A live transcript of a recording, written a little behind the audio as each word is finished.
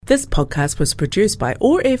This podcast was produced by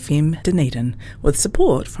OARsome Dunedin with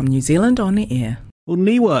support from New Zealand On the Air. Well,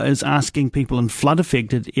 NIWA is asking people in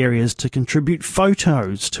flood-affected areas to contribute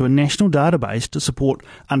photos to a national database to support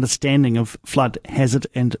understanding of flood hazard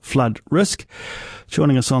and flood risk.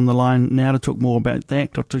 Joining us on the line now to talk more about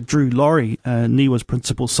that, Dr. Andrew Lorry, NIWA's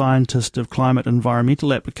Principal Scientist of Climate and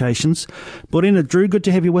Environmental Applications. Morena, Drew, good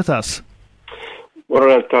to have you with us.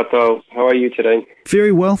 Morena, Tato. How are you today?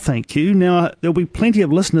 Very well, thank you. Now, there'll be plenty of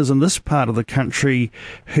listeners in this part of the country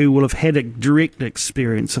who will have had a direct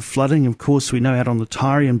experience of flooding. Of course, we know out on the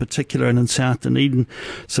Taieri in particular and in South Dunedin,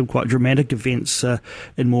 some quite dramatic events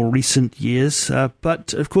in more recent years.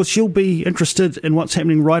 But, of course, you'll be interested in what's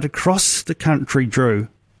happening right across the country, Drew.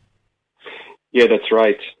 Yeah, that's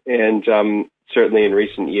right. And certainly in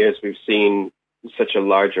recent years, we've seen such a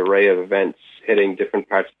large array of events hitting different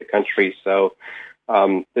parts of the country. So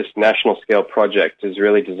this national scale project is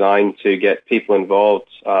really designed to get people involved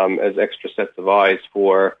as extra sets of eyes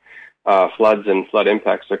for floods and flood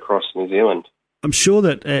impacts across New Zealand. I'm sure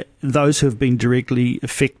that those who have been directly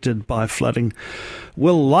affected by flooding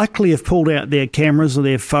will likely have pulled out their cameras or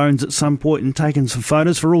their phones at some point and taken some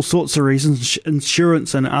photos for all sorts of reasons,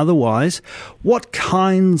 insurance and otherwise. What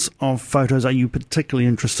kinds of photos are you particularly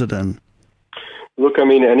interested in? Look, I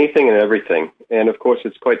mean, anything and everything. And of course,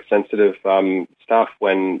 it's quite sensitive stuff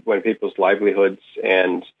when people's livelihoods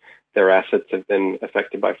and their assets have been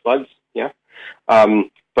affected by floods. Yeah.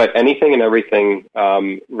 But anything and everything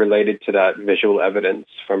related to that visual evidence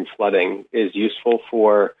from flooding is useful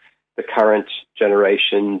for the current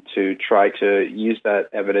generation to try to use that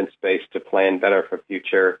evidence base to plan better for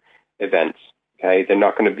future events. Okay. They're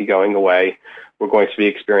not going to be going away. We're going to be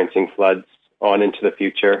experiencing floods on into the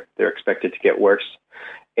future. They're expected to get worse.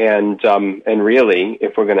 And really,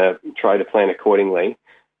 if we're going to try to plan accordingly,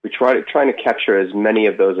 we trying to capture as many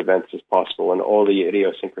of those events as possible and all the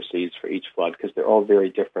idiosyncrasies for each flood, because they're all very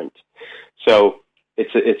different. So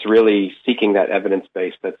it's really seeking that evidence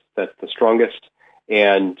base that's the strongest.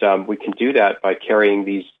 And we can do that by carrying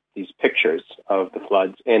these pictures of the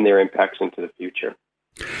floods and their impacts into the future.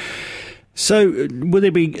 So will there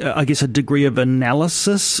be, I guess, a degree of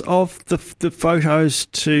analysis of the photos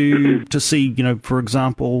to see, for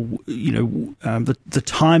example, the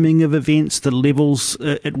timing of events, the levels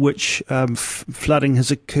at which flooding has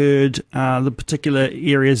occurred, the particular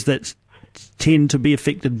areas that tend to be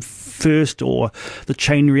affected first, or the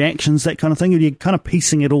chain reactions, that kind of thing? Are you kind of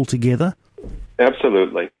piecing it all together?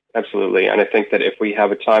 Absolutely. And I think that if we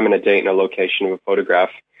have a time and a date and a location of a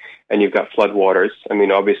photograph, and you've got floodwaters, I mean,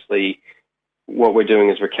 obviously, what we're doing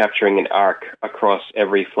is we're capturing an arc across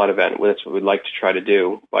every flood event. That's what we'd like to try to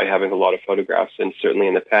do by having a lot of photographs. And certainly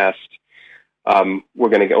in the past, we're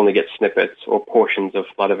going to only get snippets or portions of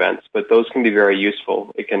flood events, but those can be very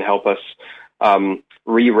useful. It can help us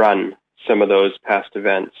rerun some of those past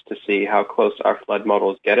events to see how close our flood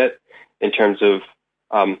models get it in terms of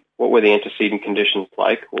what were the antecedent conditions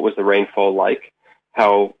like, what was the rainfall like,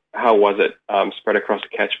 how was it spread across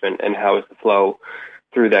the catchment, and how is the flow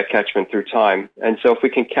through that catchment through time. And so if we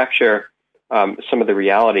can capture some of the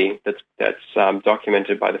reality that's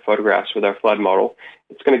documented by the photographs with our flood model,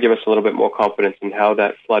 it's going to give us a little bit more confidence in how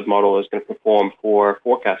that flood model is going to perform for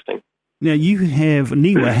forecasting. Now,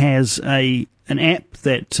 NIWA has an app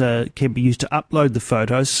that can be used to upload the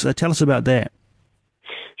photos. Tell us about that.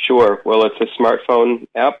 Sure. Well, it's a smartphone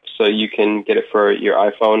app, so you can get it for your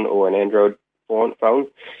iPhone or an Android phone.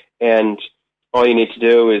 And all you need to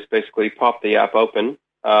do is basically pop the app open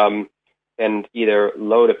and either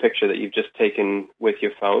load a picture that you've just taken with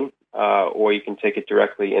your phone, or you can take it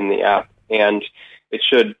directly in the app, and it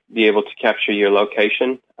should be able to capture your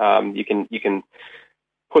location. You can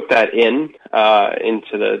put that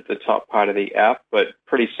into the top part of the app, but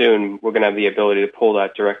pretty soon we're going to have the ability to pull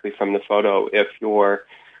that directly from the photo if your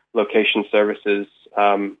location services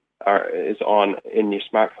is on in your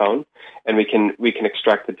smartphone, and we can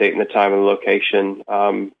extract the date and the time and the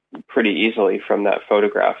location pretty easily from that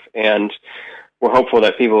photograph. And we're hopeful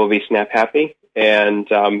that people will be snap happy and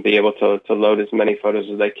be able to load as many photos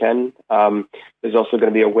as they can. There's also going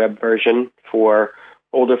to be a web version for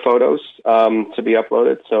older photos to be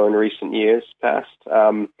uploaded. So in recent years past,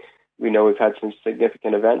 we know we've had some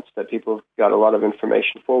significant events that people have got a lot of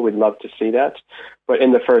information for. We'd love to see that. But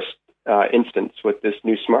in the first instance with this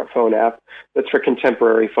new smartphone app, that's for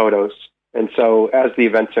contemporary photos. And so as the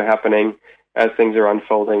events are happening, as things are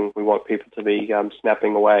unfolding, we want people to be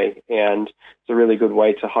snapping away. And it's a really good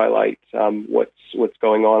way to highlight what's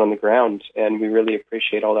going on the ground. And we really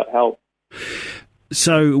appreciate all that help.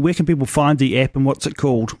 So where can people find the app and what's it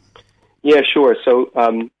called? Yeah, sure. So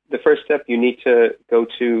the first step, you need to go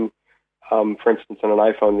to for instance, on an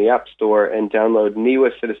iPhone, the App Store, and download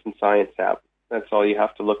NIWA Citizen Science app. That's all you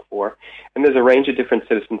have to look for. And there's a range of different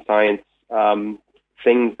citizen science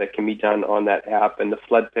things that can be done on that app, and the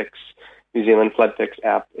Pics, New Zealand Pics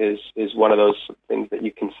app is one of those things that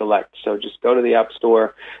you can select. So just go to the App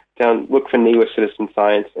Store, look for NIWA Citizen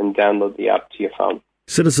Science, and download the app to your phone.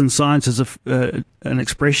 Citizen science is an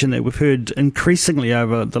expression that we've heard increasingly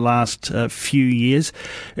over the last few years.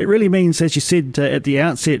 It really means, as you said at the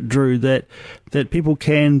outset, Drew, that people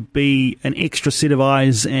can be an extra set of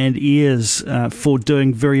eyes and ears for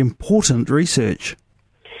doing very important research.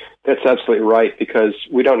 That's absolutely right, because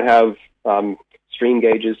we don't have stream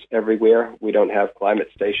gauges everywhere. We don't have climate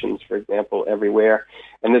stations, for example, everywhere.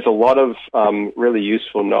 And there's a lot of really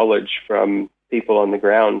useful knowledge from people on the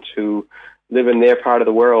ground who live in their part of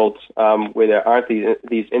the world where there aren't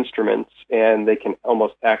these instruments, and they can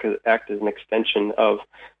almost act as an extension of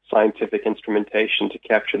scientific instrumentation to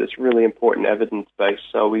capture this really important evidence base.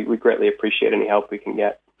 So we greatly appreciate any help we can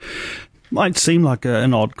get. Might seem like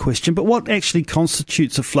an odd question, but what actually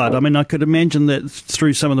constitutes a flood? I mean, I could imagine that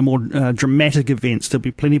through some of the more dramatic events, there'll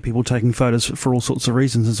be plenty of people taking photos for all sorts of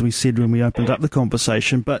reasons, as we said when we opened up the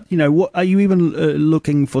conversation. But, what are you even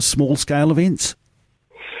looking for small-scale events?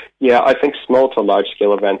 Yeah, I think small to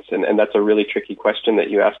large-scale events, and that's a really tricky question that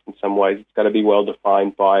you asked in some ways. It's got to be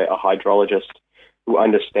well-defined by a hydrologist who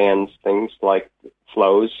understands things like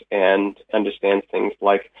flows and understands things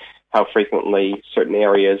like how frequently certain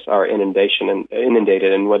areas are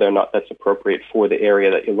inundated and whether or not that's appropriate for the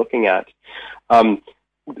area that you're looking at.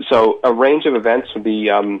 So a range of events would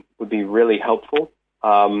be really helpful.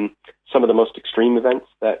 Some of the most extreme events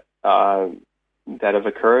that have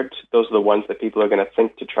occurred, those are the ones that people are going to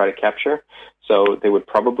think to try to capture. So they would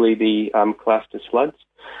probably be classed as floods.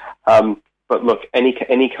 But look, any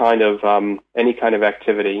kind of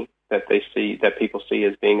activity that people see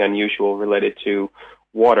as being unusual related to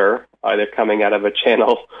water, either coming out of a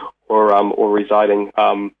channel or residing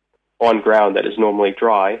on ground that is normally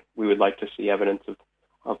dry, we would like to see evidence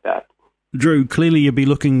of that. Drew, clearly you'll be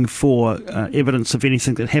looking for evidence of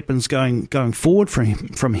anything that happens going forward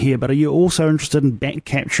from here, but are you also interested in back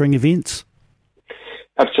capturing events?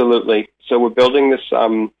 Absolutely. So we're building this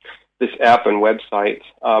app and website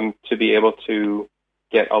to be able to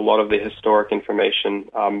get a lot of the historic information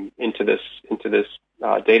into this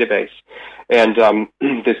database. And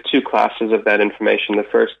there's two classes of that information. The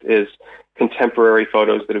first is contemporary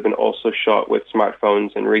photos that have been also shot with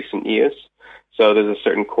smartphones in recent years. So there's a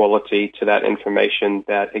certain quality to that information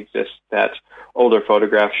that exists that older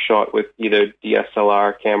photographs shot with either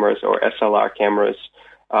DSLR cameras or SLR cameras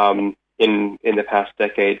in the past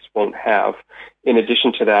decades won't have. In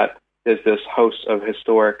addition to that, there's this host of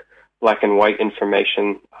historic black and white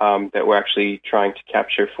information that we're actually trying to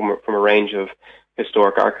capture from a range of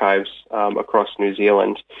historic archives across New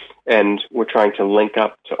Zealand, and we're trying to link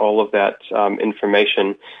up to all of that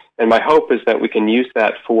information. And my hope is that we can use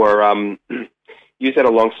that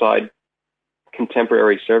alongside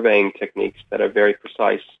contemporary surveying techniques that are very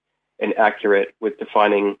precise and accurate with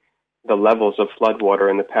defining the levels of floodwater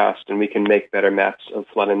in the past, and we can make better maps of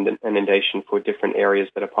flood inundation for different areas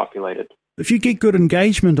that are populated. If you get good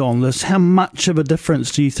engagement on this, how much of a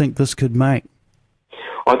difference do you think this could make?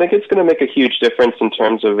 I think it's going to make a huge difference in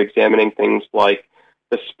terms of examining things like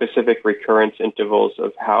the specific recurrence intervals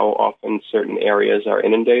of how often certain areas are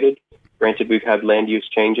inundated. Granted, we've had land use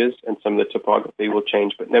changes and some of the topography will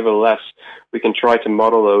change, but nevertheless, we can try to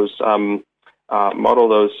model those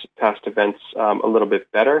past events a little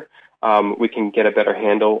bit better. We can get a better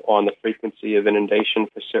handle on the frequency of inundation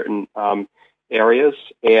for certain areas,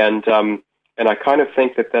 and I kind of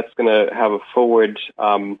think that that's going to have a forward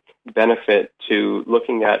benefit to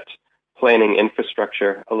looking at planning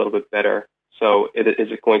infrastructure a little bit better. So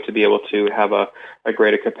is it going to be able to have a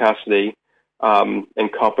greater capacity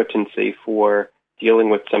and competency for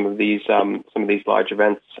dealing with some of these large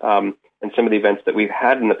events and some of the events that we've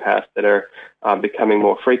had in the past that are becoming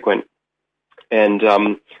more frequent. And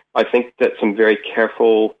I think that some very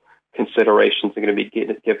careful considerations are going to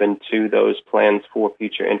be given to those plans for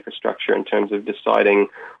future infrastructure in terms of deciding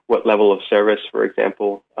what level of service, for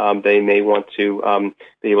example, they may want to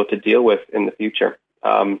be able to deal with in the future.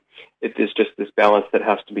 It is just this balance that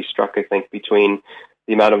has to be struck, I think, between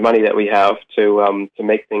the amount of money that we have to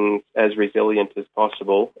make things as resilient as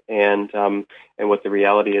possible, and what the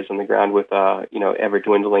reality is on the ground with ever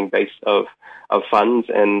dwindling base of funds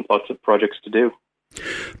and lots of projects to do.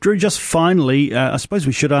 Drew, just finally, I suppose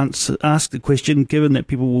we should ask the question, given that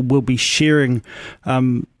people will be sharing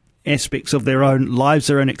aspects of their own lives,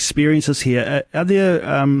 their own experiences here. Are there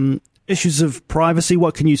issues of privacy?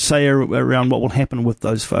 What can you say around what will happen with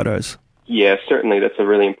those photos? Yeah, certainly. That's a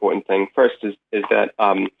really important thing. First is that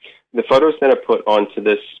the photos that are put onto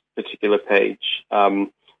this particular page,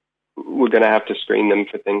 we're going to have to screen them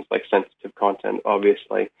for things like sensitive content,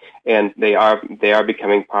 obviously, and they are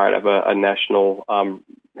becoming part of a national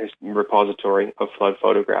repository of flood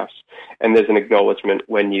photographs. And there's an acknowledgement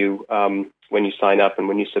when you sign up and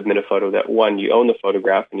when you submit a photo that, one, you own the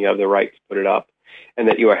photograph and you have the right to put it up, and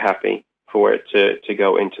that you are happy for it to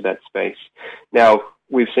go into that space. Now,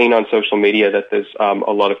 we've seen on social media that there's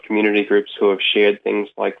a lot of community groups who have shared things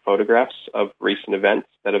like photographs of recent events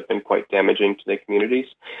that have been quite damaging to their communities.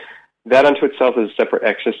 That unto itself is a separate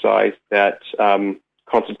exercise that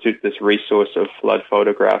constitutes this resource of flood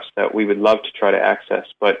photographs that we would love to try to access.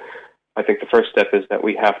 But I think the first step is that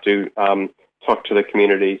we have to talk to the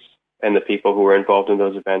communities and the people who are involved in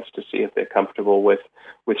those events to see if they're comfortable with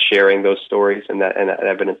sharing those stories and that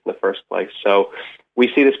evidence in the first place. So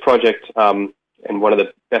we see this project, and one of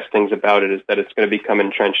the best things about it is that it's going to become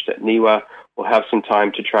entrenched at NIWA. We'll have some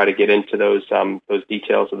time to try to get into those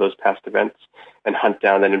details of those past events and hunt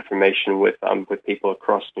down that information with people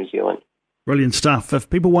across New Zealand. Brilliant stuff. If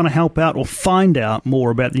people want to help out or find out more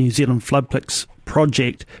about the New Zealand Pics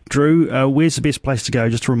project, Drew, where's the best place to go?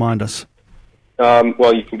 Just to remind us.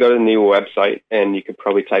 Well, you can go to the NIWA website and you could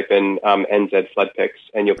probably type in NZ Pics,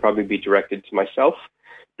 and you'll probably be directed to myself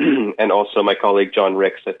and also my colleague John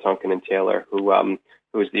Ricks at Tonkin and Taylor, who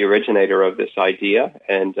is the originator of this idea,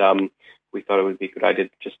 and we thought it would be a good idea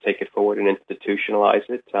to just take it forward and institutionalize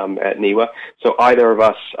it at NIWA. So either of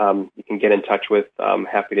us you can get in touch with.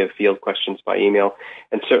 Happy to field questions by email,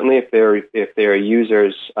 and certainly if there are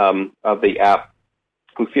users of the app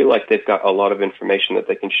who feel like they've got a lot of information that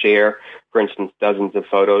they can share, for instance, dozens of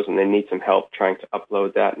photos, and they need some help trying to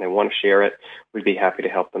upload that and they want to share it, we'd be happy to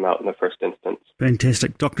help them out in the first instance.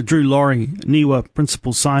 Fantastic. Dr. Drew Lorry, NIWA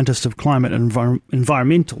Principal Scientist of Climate and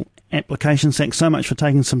Environmental Applications, thanks so much for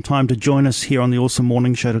taking some time to join us here on the OARsome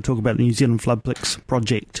Morning Show to talk about the New Zealand Pics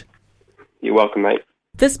project. You're welcome, mate.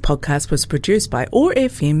 This podcast was produced by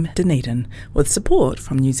OARfM Dunedin with support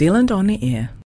from New Zealand On the Air.